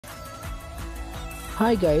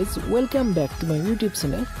Hi guys, welcome back to my YouTube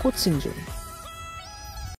channel Coaching Zone.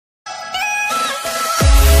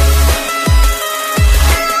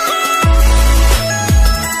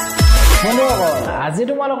 আজি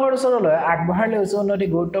তোমালোকৰ ওচৰলৈ আগবঢ়াই লৈছো অতি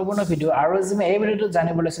গুৰুত্বপূৰ্ণ ভিডিও আৰু আমি এই ভিডিওটো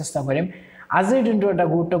জানিবলৈ চেষ্টা কৰিম আজিৰ দিনটো এটা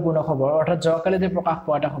গুৰুত্বপূৰ্ণ খবৰ অৰ্থাৎ জকালিতে প্ৰকাশ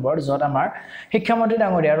পোৱা এটা খবৰ যত আমাৰ শিক্ষামন্ত্ৰী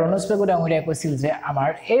ডাঙৰীয়া ৰনোজ পেগু ডাঙৰীয়াই কৈছিল যে আমাৰ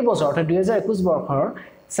এই বছৰ অৰ্থাৎ 2021 বৰ্ষৰ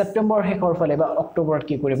সেপ্টেম্বৰ শেষৰ ফালে বা অক্টোবৰত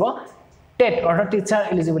কি কৰিব টেট অৰ্থাৎ টিচাৰ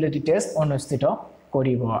এলিজিবিলিটি টেষ্ট অনুষ্ঠিত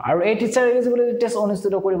কৰিব আৰু এই টিচাৰ এলিজিবিলিটি টেষ্ট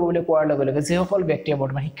অনুষ্ঠিত কৰিব বুলি কোৱাৰ লগে লগে যিসকল ব্যক্তিয়ে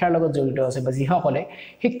বৰ্তমান শিক্ষাৰ লগত জড়িত আছে বা যিসকলে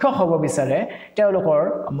শিক্ষক হ'ব বিচাৰে তেওঁলোকৰ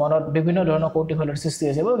মনত বিভিন্ন ধৰণৰ কৌতুহলৰ সৃষ্টি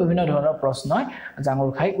হৈছে বা বিভিন্ন ধৰণৰ প্ৰশ্নই জাঙুৰ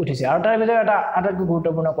খাই উঠিছে আৰু তাৰ ভিতৰত এটা আটাইতকৈ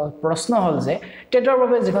গুৰুত্বপূৰ্ণ প্ৰশ্ন হ'ল যে টেটৰ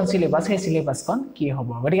বাবে যিখন সিলেবাস সেই সিলেবাসখন কি হ'ব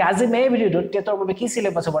গতিকে আজি এই ভিডিওটোত টেটৰ বাবে কি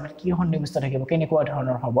সিলেবাস হ'ব কি সন্নিৱিষ্ট থাকিব কেনেকুৱা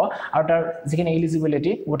ধৰণৰ হ'ব আৰু তাৰ যিখিনি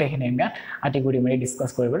এলিজিবিলিটি গোটেইখিনি আমি আটিগুৰি মাৰি ডিসকাস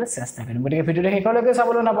কৰিবলৈ চেষ্টা কৰিম গতিকে ভিডিওটো শেষলৈকে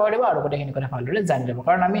চাবলৈ নাপাহৰিব আৰু গোটেইখিনি কথা ভালদৰে জানি ল'ব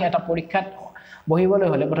কাৰণ আমি এটা পৰীক্ষাত বহিবলৈ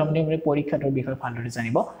হলে প্ৰথমতে আমি পৰীক্ষাটোৰ বিষয়ে ভালদৰে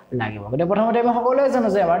জানিব লাগিব গতিকে প্ৰথমতে আমি সকলোৱে জানো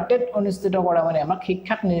যে আমাৰ টেট অনুষ্ঠিত কৰা মানে আমাক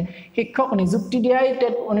শিক্ষক নিযুক্তি দিয়াই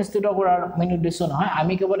টেট অনুষ্ঠিত কৰাৰ মেইন উদ্দেশ্য নহয়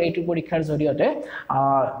আমি কেৱল এইটো পৰীক্ষাৰ জৰিয়তে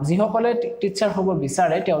যিসকলে টিচাৰ হ'ব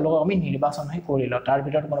বিচাৰে তেওঁলোকক আমি নিৰ্বাচন কৰি লওঁ তাৰ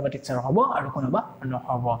ভিতৰত কোনোবা টিচাৰ হ'ব আৰু কোনোবা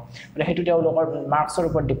নহ'ব গতিকে সেইটো তেওঁলোকৰ মাৰ্কছৰ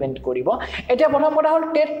ওপৰত ডিপেন্ড কৰিব এতিয়া প্ৰথম কথা হ'ল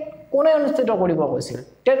টেট কোনে অনুষ্ঠিত কৰিব কৈছিল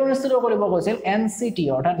টেট অনুষ্ঠিত কৰিব কৈছিল এনসিটি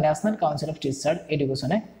অৰ্থাৎ নেশনাল কাউন্সিল অফ টিচাৰ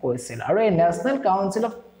এডুকেশ্যনে কৈছিল আৰু এই national council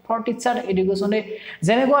of four teacher এডুকেশ্যনে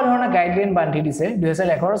যেনেকুৱা ধৰণৰ গাইডলাইন বান্ধি দিছে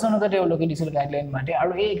 2011 চনতে তেওঁলোকে দিছিল গাইডলাইন বান্ধি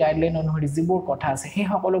আৰু এই গাইডলাইন অনুসৰি যিবোৰ কথা আছে সেই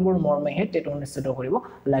সকলোবোৰ মৰ্মেহে টেট অনুষ্ঠিত কৰিব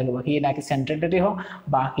লাগিব কি নাকি চেন্ট্ৰেল টেটে হওক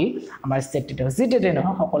বা কি আমাৰ ষ্টেট টেটে হওক যি টেটে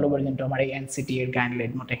নহয় সকলোবোৰ কিন্তু আমাৰ এই এনসিটি এৰ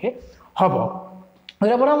গাইডলাইন মতেহে হ'ব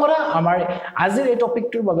প্ৰথম কথা আমাৰ আজিৰ এই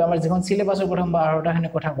টপিকটোৰ বাবে আমাৰ যিখন সিলেবাসৰ প্ৰথম বাৰটাখিনি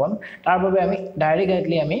কথা ক'ম তাৰ বাবে আমি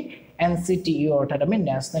ডাইৰেক্টলি আমি NCTE অৰ্থাৎ আমি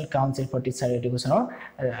নেশনাল কাউন্সিল ফৰ টিচাৰ এডুকেশ্যনৰ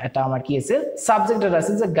এটা আমাৰ কি আছে সাবজেক্ট এটা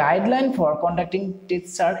আছে যে guideline for conducting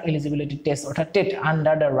teacher eligibility test অৰ্থাৎ TET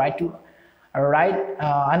under the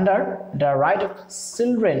write off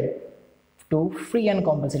children two free and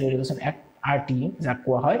compulsory education act RT যাক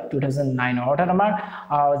কোৱা হয় 2009 অৰ্থাৎ আমাৰ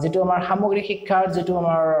যেটো আমাৰ সামগ্ৰিক শিক্ষাৰ যেটো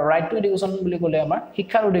আমাৰ ৰাইট টু এডুকেশ্যন বুলি ক'লে আমাৰ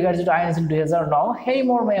শিক্ষাৰ অধিকাৰ যেটো আইন আছিল 2009 সেই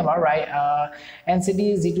মৰ্মে আমাৰ NCTE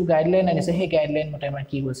যেটো গাইডলাইন আনিছে সেই গাইডলাইন মতে আমাৰ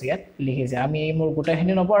কি কৈছে ইয়াত লিখিছে আমি এই মোৰ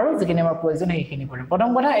গোটেইখিনি নপঢ়ো যিখিনি আমাৰ প্ৰয়োজন সেইখিনি পঢ়িম প্ৰথম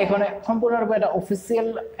কথা এখনে সম্পূৰ্ণৰূপে এটা অফিচিয়েল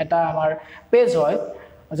এটা আমাৰ পেজ হয়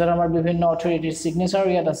যত আমাৰ বিভিন্ন অথৰিটিৰ সিগনেচাৰ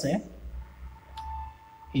ইয়াত আছে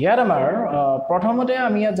ইয়াত আমাৰ প্ৰথমতে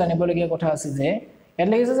আমি ইয়াত জানিবলগীয়া কথা আছে যে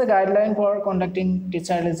It is a guideline for conducting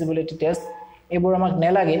teacher eligibility test. Ebor amak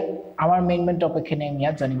nelage amar main topic khine ami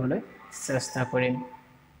yat janiboloi chesta korim.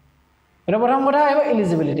 Eta prothom kotha eba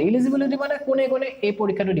eligibility. Eligibility mane kone ei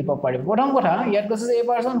porikha to dibo paribo. Prothom kotha yat koise a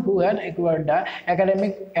person who had acquired the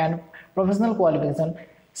academic and professional qualification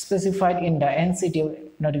specified in the NCTE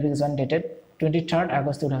notification dated 23rd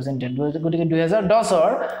August 2010 গতিকে 2010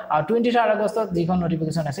 অৰ 23rd আগষ্টত যিখন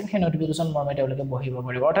notification আছিল সেই notification মৰ্মে তেওঁলোকে বহিব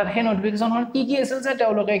পাৰিব অৰ্থাৎ সেই নোটিফিকেশন হল কি আছিল যে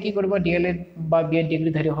তেওঁলোকে কি কৰিব ডিএলএড বা বিএড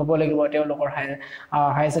ডিগ্ৰী ধাৰী হ'ব লাগিব তেওঁলোকৰ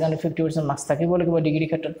হাই সেকেন্ডাৰী 50% মাৰ্কস থাকিব লাগিব ডিগ্ৰী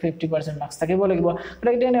ক্ষেত্ৰত 50% মাৰ্কস থাকিব লাগিব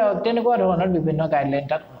গতিকে তেনেকুৱা ধৰণৰ বিভিন্ন গাইডলাইন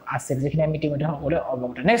তাত আছে যিখিনি আমি ইতিমধ্যে সকলোৱে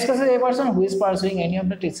অৱগত নেক্সট আছে a person who is pursuing any of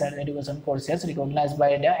the teacher education courses recognized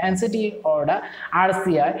by the NCTE or the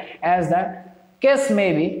RCI as the case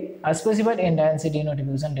may be specified in the NCTE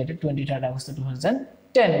notification dated 23rd August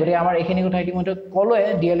 2010 গৰি আমাৰ এখিনি কথা ইতিমধ্যে কলোৱে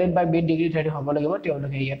D.El.Ed বা BEd degree ধাৰী হ'ব লাগিব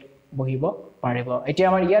তেওঁলোকে ইয়াত বহিব পাৰিব এতিয়া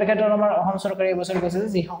আমাৰ ইয়াৰ ক্ষেত্ৰত আমাৰ অসম চৰকাৰে এই বছৰ কৈছে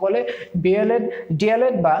যে সকলে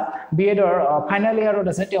ডিএলএড বা বিএডৰ ফাইনাল ইয়াৰত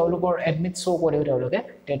আছে তেওঁলোকৰ এডমিট শো কৰিও তেওঁলোকে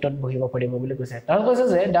টেটত বহিব পাৰিব বুলি কৈছে তাৰ কৈছে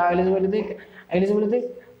যে the eligibility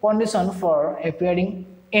condition for appearing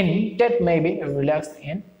in TET may be relaxed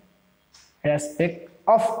in respect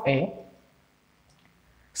of a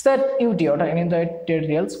state UT or any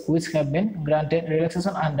territorials which have been granted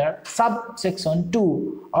relaxation under subsection 2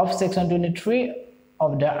 of section 23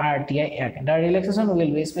 of the RTI Act. The relaxation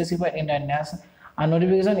will be specified in the national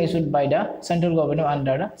notification issued by the central government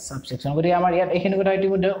under the subsection. গতি আমাৰ ইয়াত এখিনি কথা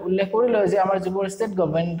ইতিমধ্যে উল্লেখ কৰিলো যে আমাৰ যিবোৰ ষ্টেট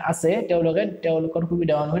গভৰ্ণমেণ্ট আছে তেওঁলোকৰ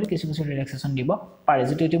সুবিধা অনুসৰি কিছু ৰিলেক্সেশন দিব পাৰে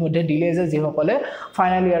যেটো ইতিমধ্যে দিলে যে যিসকলে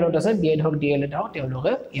ফাইনাল ইয়াৰত আছে বিএড হক ডিএলএড হক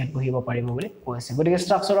তেওঁলোকে ইয়াত বহিব পাৰিব বুলি কৈছে গতিকে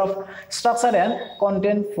structure and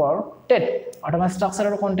content for TET অথবা স্ট্ৰাকচাৰ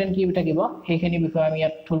আৰু কন্টেন্ট কি থাকিব সেইখিনি বিষয়ে আমি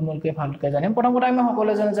ইয়াত থুলমূলকৈ ভালকৈ জানিম প্ৰথম কথা আমি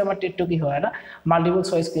সকলোৱে জানো যে আমাৰ টেটটো কি হয় এটা মাল্টিপল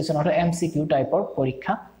চইচ কুৱেশ্যন অথবা MCQ টাইপৰ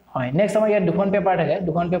পৰীক্ষা হয় নেক্সট আমাৰ ইয়াত দুখন পেপাৰ থাকে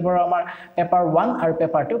দুখন পেপাৰ আমাৰ পেপাৰ 1 আৰু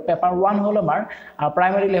পেপাৰ 2 পেপাৰ 1 হল আমাৰ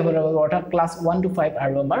প্ৰাইমাৰী লেভেলৰ অৰ্থাৎ ক্লাস 1 to 5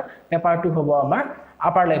 আৰু আমাৰ পেপাৰ 2 হ'ব আমাৰ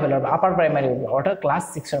আপাৰ লেভেলৰ আপাৰ প্ৰাইমাৰী অৰ্থাৎ ক্লাছ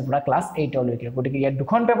 6 ৰ পৰা ক্লাছ 8 লৈকে গতিকে ইয়াত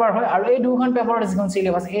দুখন পেপাৰ হয় আৰু এই দুখন পেপাৰৰ যিখন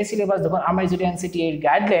সিলেবাস এই সিলেবাস দুখন আমাৰ যেটো NCTA ৰ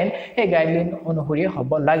গাইডলাইন এই গাইডলাইন অনুসৰি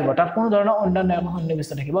হ'ব লাগিব তাত কোনো ধৰণৰ অন্যান্য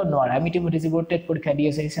সন্নিবিষ্ট থাকিব নোৱাৰে আমি ইতিমধ্যে যিবোৰ টেট পৰীক্ষা দি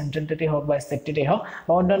আছে চেন্ট্ৰেল টেটে হওক বা ষ্টেট টেটে হওক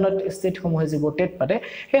বা অন্যান্য ষ্টেট সমূহে যিবোৰ টেট পাতে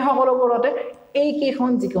সেই সকলোবোৰতে এই কেইখন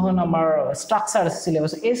যিখন আমাৰ ষ্ট্ৰাকচাৰ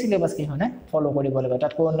সিলেবাস এই সিলেবাস কিখনে ফলো কৰিব লাগিব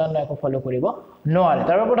তাত কোনো অন্যান্য একো ফলো কৰিব নোৱাৰে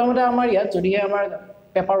তাৰ প্ৰথমতে আমাৰ ইয়াত যদি আমাৰ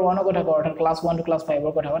পেপাৰ 1 ৰ কথা কওঁ অৰ্থাৎ ক্লাছ 1 টু ক্লাছ 5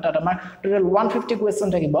 ৰ কথা কওঁ তাত আমাৰ টোটাল 150 কোৱেশ্চন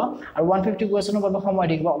থাকিব আৰু 150 কোৱেশ্চনৰ বাবে সময়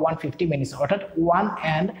থাকিব 150 মিনিটছ অৰ্থাৎ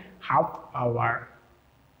 1.5 আৱাৰ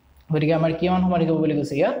গতিকে আমাৰ কিমান সময় থাকিব বুলি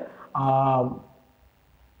কৈছে ইয়াত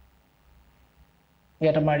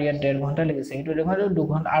আমাৰ ইয়াত 1.5 ঘণ্টা লাগিছে এইটো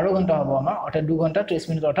 2 ঘণ্টা আৰু ঘণ্টা হ'ব আমাৰ অৰ্থাৎ 2 ঘণ্টা 30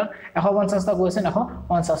 মিনিট অৰ্থাৎ 150 টা কোৱেশ্চন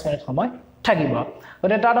 150 মিনিট সময় থাকিব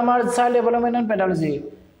গতিকে তাত আমাৰ চাইল্ড ডেভেলপমেন্ট এণ্ড পেডাগজি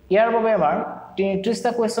ইয়াৰ বাবে আমাৰ 30 টা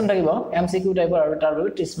কোৱেশ্চন থাকিব MCQ টাইপৰ আৰু তাৰ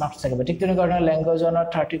বাবে 30 মাৰ্কছ থাকিব ঠিক তেনেকৈ language অনৰ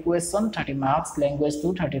 30 question 30 marks language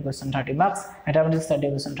 2 30 question 30 marks mathematics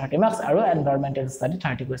 30 question 30 marks আৰু এনভাইৰনমেন্টাল ষ্টাডি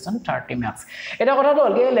 30 কোৱেশ্চন 30 মাৰ্কছ এটা কথাটো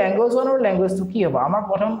হ'ল কি ল্যাঙ্গুৱেজ অনৰ ল্যাঙ্গুৱেজ 2 কি হ'ব আমাৰ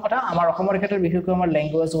প্ৰথম কথা আমাৰ অসমৰ ক্ষেত্ৰত বিশেষকৈ আমাৰ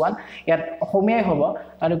ল্যাঙ্গুৱেজ 1 ইয়াত অসমীয়াই হ'ব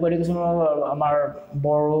তাৰ উপৰি কিছুমান আমাৰ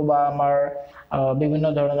বড়ো বা আমাৰ বিভিন্ন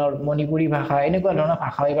ধৰণৰ মণিপুৰী ভাষা এনেকুৱা ধৰণৰ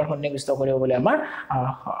ভাষা এবাৰ সন্নিবিষ্ট কৰিব বুলি আমাৰ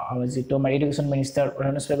যিটো আমাৰ এডুকেশ্যন মিনিষ্টাৰ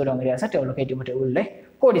ৰমেশ বেগডংগৰী আছে তেওঁলোকে ইতিমধ্যে উল্লেখ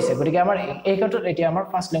কৰিছে গতিকে আমাৰ এই ক্ষেত্ৰত এতিয়া আমাৰ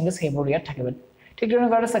ফাৰ্স্ট ল্যাঙ্গুৱেজ সেইবোৰ ইয়াত থাকিব ঠিক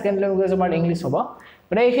তেনেকৈ সেকেন্ড ল্যাঙ্গুৱেজ আমাৰ ইংলিছ হ'ব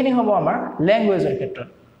মানে এইখিনি হ'ব আমাৰ ল্যাঙ্গুৱেজৰ ক্ষেত্ৰত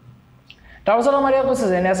তাৰপিছত আমাৰ ইয়াত কৈছে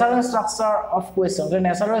যে নেচাৰেল ষ্ট্ৰাকচাৰ অফ কোৱেশ্চন যে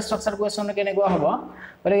নেচাৰেল ষ্ট্ৰাকচাৰ কোৱেশ্চন কেনেকুৱা হ'ব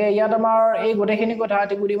গতিকে ইয়াত আমাৰ এই গোটেইখিনি কথা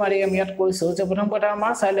আটিগুৰি মাৰি আমি ইয়াত কৈছো যে প্ৰথম কথা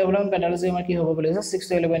আমাৰ চাইল্ড ডেভেলপমেন্ট পেডাগজি আমাৰ কি হ'ব বুলি কৈছে 6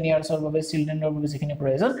 to 11 ইয়াৰ্ছৰ বাবে চিলড্ৰেনৰ বাবে যিখিনি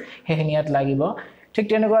প্ৰয়োজন সেইখিনি ইয়াত লাগিব ঠিক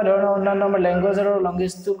তেনেকুৱা ধৰণৰ অন্যান্য আমাৰ ল্যাঙ্গুৱেজ আৰু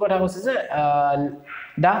লংগেজটোৰ কথা কৈছে যে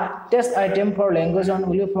the test item for language on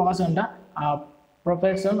will focus on the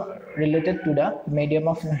profession related to the medium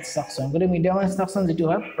of instruction গলি medium of instruction যেটো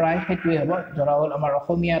হয় প্ৰায় হেতুই হ'ব ধৰা হ'ল আমাৰ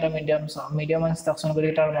অসমীয়া এটা medium of instruction গলি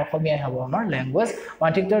তাৰ অসমীয়াই হ'ব আমাৰ ল্যাঙ্গুৱেজ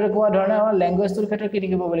পাৰ্টিকুলাৰ কোৱা ধৰণে আমাৰ ল্যাঙ্গুৱেজটোৰ ক্ষেত্ৰত কি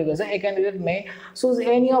থাকিব বুলি কৈছে a candidate may choose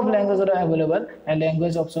any of language that are available a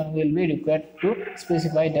language option will be required to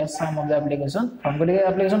specify the sum of the application from গলি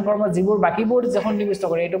application form যিবোৰ বাকিবোৰ যখন নিৰ্দিষ্ট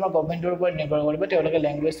কৰে এটো আমাৰ গভৰ্ণমেন্টৰ ওপৰত নিৰ্ভৰ কৰিব তেওঁলোকে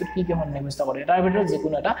ল্যাঙ্গুৱেজটো কি কি নিৰ্দিষ্ট কৰে তাৰ ভিতৰত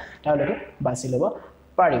যিকোনো এটা তেওঁলোকে বাছি ল'ব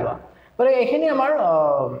পাৰিব গলে এখিনি আমাৰ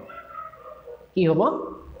কি হ'ব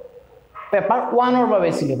পেপাৰ 1 ৰ বাবে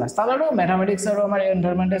সিলেবাস তাৰো ম্যাথমেটিক্স আৰু আমাৰ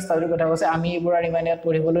এনভাইৰনমেন্টাল ষ্টাডিৰ কথা কৈছে আমি এইবোৰ আৰু ইমান ইয়াত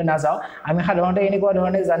পঢ়িবলৈ না যাও আমি সাধাৰণতে এনেকুৱা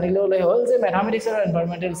ধৰণে জানিলেই হ'ল যে ম্যাথমেটিক্স আৰু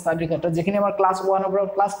এনভাইৰনমেন্টাল ষ্টাডিৰ ক্ষেত্ৰত যিখিনি আমাৰ ক্লাছ 1 ৰ পৰা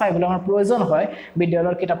ক্লাছ 5 লৈ আমাৰ প্ৰয়োজন হয়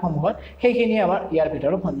বিদ্যালয়ৰ কিতাপসমূহত সেইখিনি আমাৰ ইয়াৰ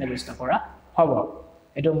ভিতৰত সন্নিবিষ্ট কৰা হ'ব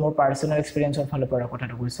এটো মোৰ পাৰ্সোনাল এক্সপেৰিয়েন্সৰ ফালৰ পৰা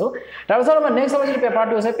কথাটো কৈছো তাৰপিছত আমাৰ নেক্সট আমাৰ যে পেপাৰ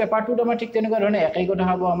 2 আছে পেপাৰ 2 আমাৰ ঠিক তেনেকুৱা ধৰণে একেই কথা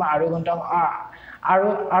হ'ব আমাৰ আৰু ঘণ্টা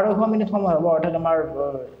আৰু 1 মিনিট সময় হ'ব অৰ্থাৎ আমাৰ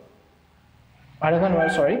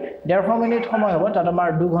সৰি 1.5 মিনিট সময় হ'ব তাত আমাৰ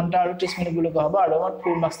 2 ঘণ্টা আৰু 30 মিনিট বুলি কোৱা হ'ব আৰু আমাৰ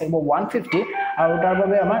ফুল মাৰ্কছ থাকিব 150 আৰু তাৰ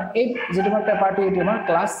বাবে আমাৰ এই যেটো আমাৰ পেপাৰ 2 এটো আমাৰ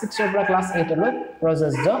ক্লাছ 6 ৰ পৰা ক্লাছ 8 লৈ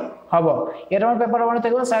প্ৰযোজ্য হ'ব ইয়াত আমাৰ পেপাৰ 1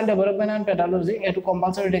 থাকিব চাইল্ড ডেভেলপমেন্ট এণ্ড পেডাগজি এটো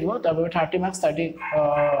কম্পালসৰি থাকিব তাৰ বাবে 30 মাৰ্কছ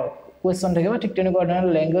 30 question থাকিব ঠিক তেনেকুৱা ধৰণৰ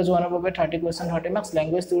ল্যাঙ্গুৱেজ 1 ৰ বাবে 30 question 30 মাৰ্কছ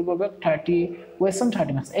ল্যাঙ্গুৱেজ 2 ৰ বাবে 30 question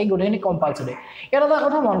 30 মাৰ্কছ এই গোটেইখিনি কম্পালসৰি ইয়াত এটা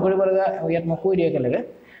কথা মন কৰিব লগা ইয়াত মই কৈ দিয়াকে লাগে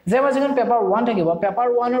যে আমাৰ যখন পেপাৰ 1 থাকিব পেপাৰ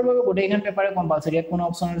 1 ৰ বাবে গোটেইখন পেপাৰে কম্পালসৰি কোনো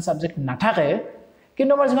অপচনেল সাবজেক্ট নাথাকে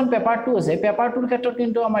কিন্তু আমাৰ যখন পেপাৰ 2 আছে পেপাৰ 2 ৰ ক্ষেত্ৰত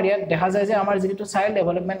কিন্তু আমাৰ ইয়াত দেখা যায় যে আমাৰ যেটো চাইল্ড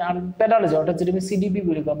ডেভেলপমেন্ট আৰু পেডাগজি অৰ্থাৎ যেটো আমি CDP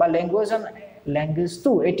বুলি কওঁ বা ল্যাঙ্গুৱেজ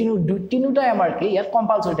 2 এই তিনিটা আমাৰ কি ইয়াত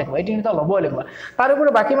কম্পালসৰি থাকিব এই তিনিটা ল'ব লাগিব তাৰ উপৰি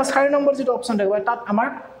বাকি আমাৰ 4 নম্বৰ যেটো অপচন থাকিব তাত আমাৰ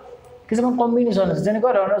কিছুমান কম্বিনেশন আছে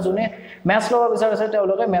যেনেকুৱা ধৰণৰ জুনে ম্যাথছ ল'ব বিচাৰিছে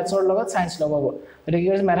তেওঁলোকে ম্যাথছৰ লগত সায়েন্স ল'ব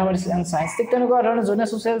গতিকে ম্যাথমেটিক্স এণ্ড সায়েন্স ঠিক তেনেকুৱা ধৰণৰ জুনে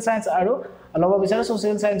সোশ্যাল সায়েন্স আৰু ল'ব বিচাৰে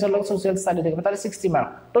সোশ্যাল সায়েন্সৰ লগত সোশ্যাল ষ্টাডি থাকিব তাৰে 60 mark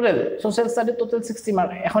total social study total 60 mark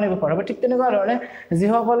এখনে পেপাৰ হ'ব ঠিক তেনেকুৱা ধৰণে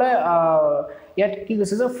যিসকলে ইয়াত কি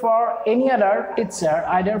কৈছে যে for any other teacher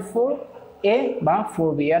আইদাৰ for A বা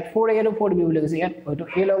 4B ইয়াত 4A আৰু 4B বুলি কৈছে ইয়াত হয়তো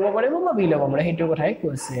A ল'ব পাৰিব বা B ল'ব পাৰে সেইটো কথাই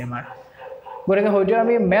কৈছে আমাৰ গতিকে হয়তো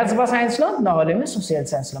আমি ম্যাথছ বা সায়েন্স ল'ম নহলে আমি সোশ্যাল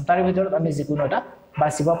সায়েন্স ল'ম তাৰ ভিতৰত আমি যিকোনো এটা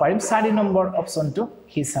বাছিব পাৰিম 4 নম্বৰ অপচনটো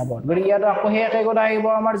হিচাপত গতিকে ইয়াত আকৌ সেই একে কথা আহিব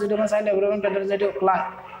আমাৰ যেটো চাইল্ড ডেভেলপমেন্ট পেডাগজি যেটো ক্লাছ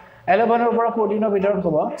 11 ৰ পৰা 14 ৰ ভিতৰত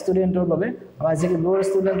হ'ব ষ্টুডেন্টৰ বাবে আমাৰ যে লোৰ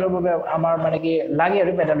ষ্টুডেন্টৰ বাবে আমাৰ মানে কি লাগে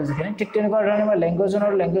আৰু পেডাগজিখিনি ঠিক তেনেকুৱা ধৰণে আমাৰ ল্যাঙ্গুৱেজৰ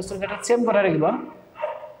ক্ষেত্ৰত সেম কথা থাকিব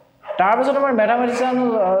তাৰপিছত আমাৰ ম্যাথমেটিক্স আৰু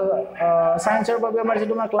সায়েন্সৰ বাবে আমাৰ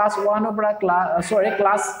যেটো আমাৰ ক্লাছ 1 ৰ পৰা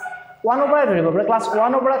ক্লাছ 1 ৰ পৰা ধৰিব পাৰে ক্লাছ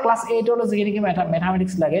 1 ৰ পৰা ক্লাছ 8 লৈ যিখিনি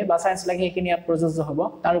ম্যাথমেটিক্স লাগে বা সায়েন্স লাগে সেইখিনি ইয়াত প্ৰযোজ্য হ'ব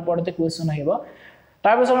তাৰ ওপৰতে কোৱেশ্চন আহিব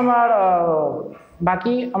তাৰপিছত আমাৰ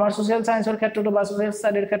বাকি আমাৰ সোশ্যাল সায়েন্সৰ ক্ষেত্ৰটো বা সোশ্যাল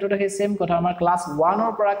ষ্টাডিৰ ক্ষেত্ৰটো সেই সেম কথা আমাৰ ক্লাছ 1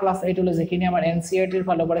 ৰ পৰা ক্লাছ 8 লৈ যিখিনি আমাৰ NCERT ৰ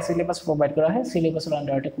ফালৰ পৰা সিলেবাস প্ৰভাইড কৰা হয় সিলেবাসৰ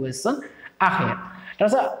আন্ডাৰতে কোৱেশ্চন আহে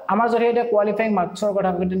তাৰপিছত আমাৰ যদি এটা কোৱালিফাইং মাৰ্কছৰ কথা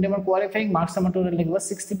কওঁ তেন্তে আমাৰ কোৱালিফাইং মাৰ্কছ আমাৰ টোটাল লাগিব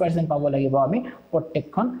 60% পাব লাগিব আমি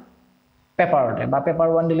প্ৰত্যেকখন পেপাৰতে বা পেপাৰ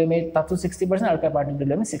 1 দিলে আমি তাতো 60% আৰু পেপাৰ 2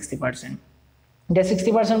 দিলে আমি 60% যে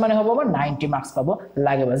 60% মানে হ'ব আমাৰ 90 মাৰ্কছ পাব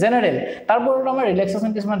লাগিব জেনাৰেল তাৰপৰ আমাৰ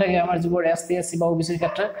ৰিলেক্সেশন কিছুমান থাকে আমাৰ যিবোৰ এসটি এসসি বা ওবিসিৰ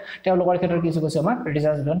ক্ষেত্ৰত তেওঁলোকৰ ক্ষেত্ৰত কিছু কিছু আমাৰ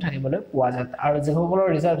ৰিজাৰ্ভেশন থাকিবলৈ পোৱা যায় আৰু যিসকলৰ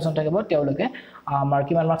ৰিজাৰ্ভেশন থাকিব তেওঁলোকে আমাৰ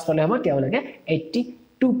কিমান মাৰ্কছ পালে হ'ব তেওঁলোকে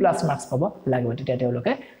 82 প্লাস মাৰ্কছ পাব লাগিব তেতিয়া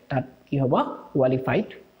তেওঁলোকে তাত কি হ'ব কোৱালিফাইড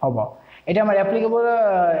হ'ব এটা আমাৰ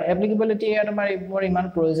এপ্লিকেবিলিটি আমাৰ ইমান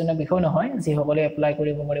প্ৰয়োজনীয় বিষয় নহয় যিসকলে এপ্লাই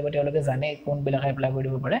কৰিব পাৰিব তেওঁলোকে জানে কোন বিলাক এপ্লাই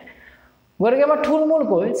কৰিব পাৰে গতিকে আমাৰ থুলমূল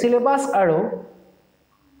কৈ সিলেবাস আৰু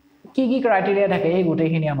কি ক্ৰাইটেৰিয়া থাকে এই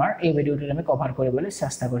গুটেখিনি আমাৰ এই ভিডিওটোত আমি কভাৰ কৰিবলৈ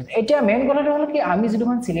চেষ্টা কৰিম এতিয়া মেইন কথাটো হল কি আমি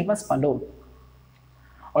যেটোখন সিলেবাস পালো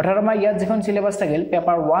অৰ্থাৎ আমাৰ ইয়াত যেখন সিলেবাস থাকিল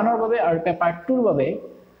পেপাৰ 1 ৰ বাবে আৰু পেপাৰ 2 ৰ বাবে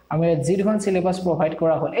আমি যেটোখন সিলেবাস প্ৰভাইড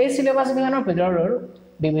কৰা হ'ল এই সিলেবাস বিজ্ঞানৰ ভিতৰৰ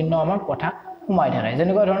বিভিন্ন আমাৰ কথা সোমাই থাকে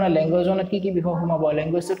যেনেকুৱা ধৰণৰ ল্যাঙ্গুৱেজত কি বিষয় সোমাব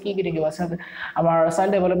ল্যাঙ্গুৱেজত কি থাকিব আমাৰ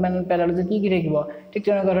চাইল্ড ডেভেলপমেন্ট পেডালজি কি থাকিব ঠিক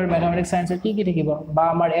তেনেকুৱা ধৰণৰ ম্যাথমেটিক্স সায়েন্সত কি থাকিব বা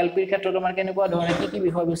আমাৰ এলপিৰ ক্ষেত্ৰত আমাৰ কেনেকুৱা ধৰণৰ কি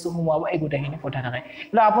বিষয়বস্তু সোমাব এই গুটেখিনি কথা থাকে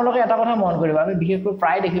কিন্তু আপোনালোকে এটা কথা মন কৰিব আমি বিশেষকৈ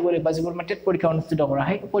প্ৰায় দেখিবলৈ বা যিবোৰ মেট্ৰিক পৰীক্ষা অনুষ্ঠিত কৰা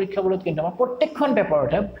হয় পৰীক্ষাবোৰত কিন্তু আমাৰ প্ৰত্যেকখন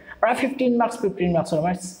পেপাৰতে প্ৰায় 15 মাৰ্কছৰ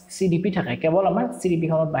আমাৰ সিডিপি থাকে কেৱল আমাৰ সিডিপি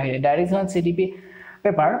খনত বাহিৰে ডাইৰেক্ট সিডিপি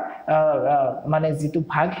পেপাৰ মানে যেটো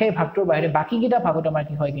ভাগ হে ভাগটোৰ বাহিৰে বাকি কিটা ভাগত আমাৰ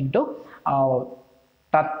কি হয় কিন্তু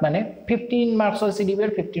তাত মানে 15 মাৰ্কছৰ সিডিপিৰ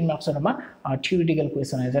 15 মাৰ্কছৰ আমাৰ থিওৰিটিক্যাল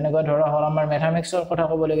কোৱেশ্চন আছে যেনেকৈ ধৰা হল আমাৰ ম্যাথমেটিক্সৰ কথা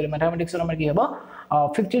ক'বলৈ গ'লে ম্যাথমেটিক্সৰ আমাৰ কি হ'ব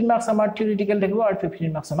 15 মাৰ্কছ আমাৰ থিওৰিটিক্যাল থাকিব আৰু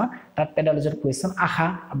 15 মাৰ্কছ আমাৰ তাত পেডালজিৰ কোৱেশ্চন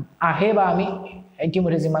আহে বা আমি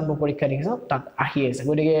ইতিমধ্যে যিমানবোৰ পৰীক্ষা দেখিছো তাত আহি আছে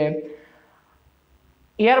গতিকে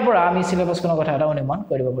ইয়াৰ পৰা আমি সিলেবাসখনৰ কথা এটা অনুমান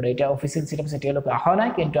কৰিব পাৰো এটা অফিচিয়েল সিলেবাস এতিয়ালৈকে অহা নাই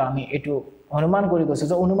কিন্তু আমি এটো অনুমান কৰি গৈছো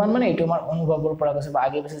যে অনুমান মানে এটো আমাৰ অনুভৱৰ পৰা গৈছে বা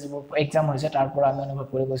আগে পিছে যিবোৰ এক্সাম হৈছে তাৰ পৰা আমি অনুভৱ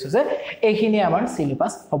কৰি গৈছো যে এইখিনি আমাৰ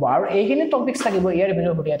সিলেবাস হ'ব আৰু এইখিনি টপিকস থাকিব ইয়াৰ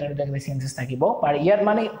ভিতৰত হতে এটা দুটা চেঞ্জেস থাকিব আৰু ইয়াৰ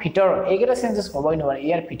মানে ভিতৰ এইকেইটা চেঞ্জেস হ'বই নোৱাৰে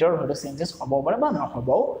ইয়াৰ ভিতৰ হতে চেঞ্জেস হ'ব পাৰে বা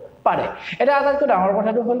নহ'বও পাৰে এটা আটাইতকৈ ডাঙৰ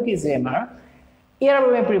কথাটো হ'ল কি যে আমাৰ ইয়াৰ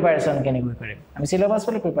বাবে প্ৰিপাৰেচন কেনেকৈ কৰিম আমি সিলেবাস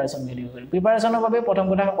ফলো প্ৰিপাৰেচন কেনেকৈ কৰিম প্ৰিপাৰেচনৰ বাবে প্ৰথম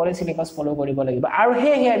কথা সকলে সিলেবাস ফলো কৰিব লাগিব আৰু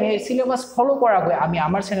হেহে আমি সিলেবাস ফলো কৰাকৈ আমি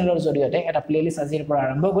আমাৰ চেনেলৰ জৰিয়তে এটা প্লেলিষ্ট আজিৰ পৰা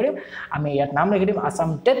আৰম্ভ কৰিম আমি ইয়াত নাম লিখি দিম আসাম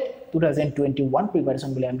টেট 2021 প্ৰিপাৰেচন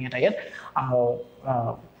বুলি আমি এটা ইয়াত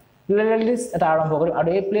প্লেলিষ্ট এটা আৰম্ভ কৰিম আৰু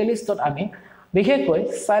এই প্লেলিষ্টত আমি বিশেষকৈ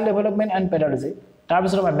চাইল্ড ডেভেলপমেন্ট এণ্ড পেডালজি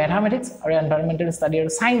তাৰপিছত আমাৰ ম্যাথমেটিক্স আৰু এনভাইৰনমেন্টাল ষ্টাডি আৰু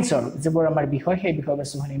সায়েন্সৰ যিবোৰ আমাৰ বিষয় সেই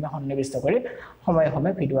বিষয়বস্তুখিনি আমি সন্নিবিষ্ট কৰি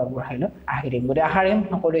সময়ে ভিডিও আগবঢ়াইলৈ আহি দিম গতিকে আশা কৰিম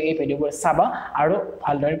সকলোৱে এই ভিডিওবোৰ চাবা আৰু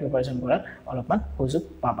ভালদৰে প্ৰিপাৰেচন কৰাৰ অলপমান সুযোগ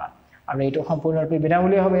পাবা আৰু এইটো সম্পূৰ্ণৰূপে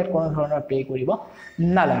বিনামূলীয়া হবে কোনো ধৰণৰ পে কৰিব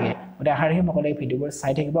নালাগে গতিকে আশা কৰিম সকলোৱে এই ভিডিওবোৰ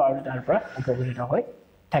চাই থাকিব আৰু তাৰ পৰা উপকৃত হৈ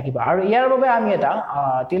থাকিব আৰু ইয়াৰ বাবে আমি এটা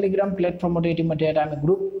টেলিগ্ৰাম প্লেটফৰ্মত ইতিমধ্যে এটা আমি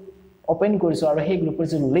গ্ৰুপ ওপেন কৰিছো আৰু সেই গ্ৰুপৰ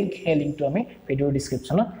যে লিংক সেই লিংকটো আমি ভিডিও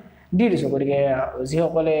ডেসক্ৰিপচনত দি দিছো গতিকে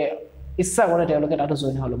যিসকলে ইচ্ছা কৰে তেওঁলোকে তাতো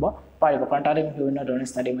জয়েন হ'ব পাৰিব কাৰণ তাতে বিভিন্ন ধৰণৰ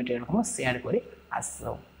ষ্টাডি মেটেৰিয়েলসমূহ শ্বেয়াৰ কৰি আছো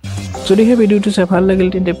যদি এই ভিডিওটো চাই ভাল লাগিল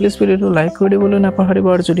তেন্তে প্লিজ ভিডিওটো লাইক কৰি দিবলৈ নাপাহৰিব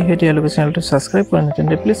আৰু যদি হেতিয়ালৈকে চেনেলটো সাবস্ক্ৰাইব কৰা নাই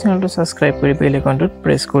তেন্তে প্লিজ চেনেলটো সাবস্ক্ৰাইব কৰি বেল আইকনটোত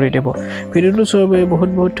প্ৰেছ কৰি দিব ভিডিওটো চোৱাৰ বাবে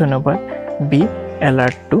বহুত ধন্যবাদ বি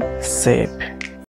এলাৰ্ট টু সেভ